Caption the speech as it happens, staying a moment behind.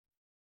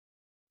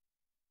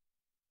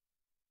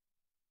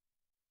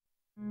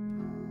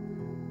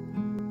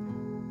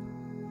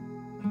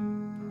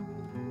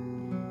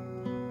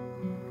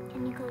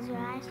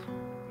nice.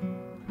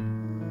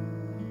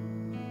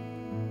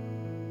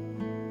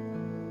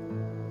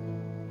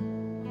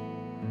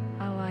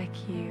 I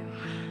like you.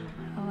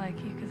 I like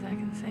you because I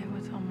can say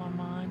what's on my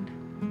mind.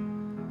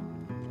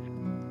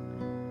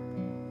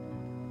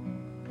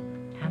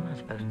 How am I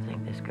supposed to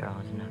think this girl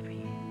is enough for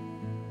you?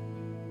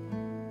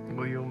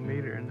 Well, you'll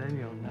meet her and then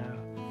you'll know.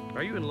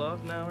 Are you in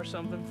love now or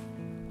something?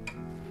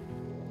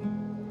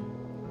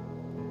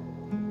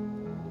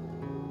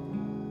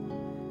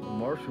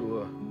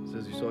 Marshall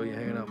says he saw you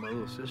hanging out with my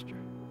little sister.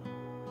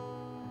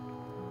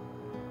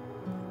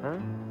 Huh?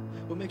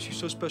 What makes you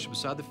so special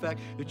beside the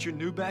fact that you're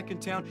new back in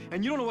town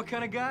and you don't know what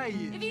kind of guy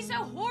he is? If he's so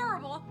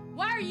horrible,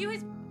 why are you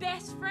his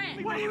best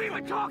friend? What are you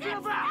even talking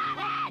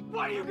about?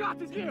 What do you got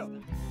to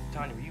do?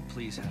 Tanya, will you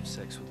please have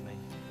sex with me?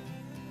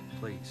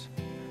 Please.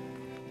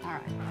 All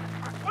right.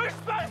 We're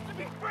supposed to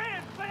be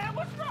friends, man.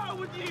 What's wrong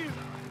with you?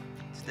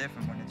 It's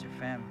different when it's your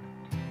family.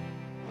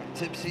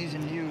 Tip sees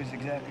in you is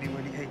exactly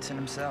what he hates in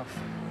himself.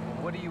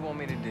 Well, what do you want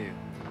me to do?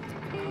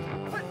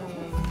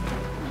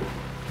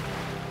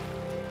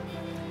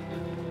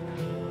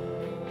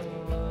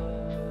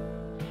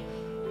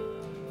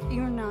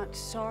 You're not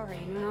sorry.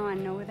 Now I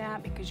know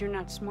that because you're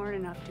not smart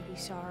enough to be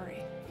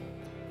sorry.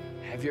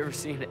 Have you ever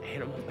seen an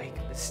animal make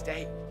a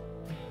mistake?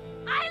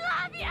 I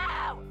love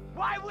you!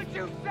 Why would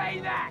you say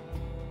that?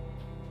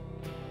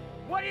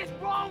 What is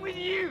wrong with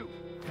you?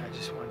 I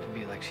just want it to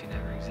be like she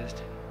never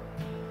existed.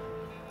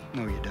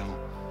 No, you don't.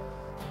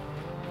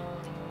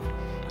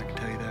 I can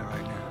tell you that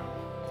right now.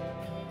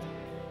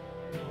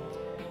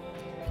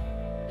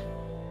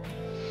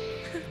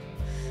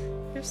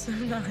 You're so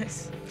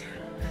nice.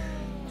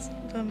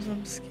 Sometimes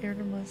I'm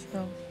scared of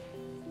myself.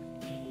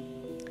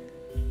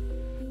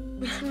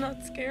 But I'm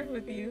not scared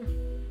with you.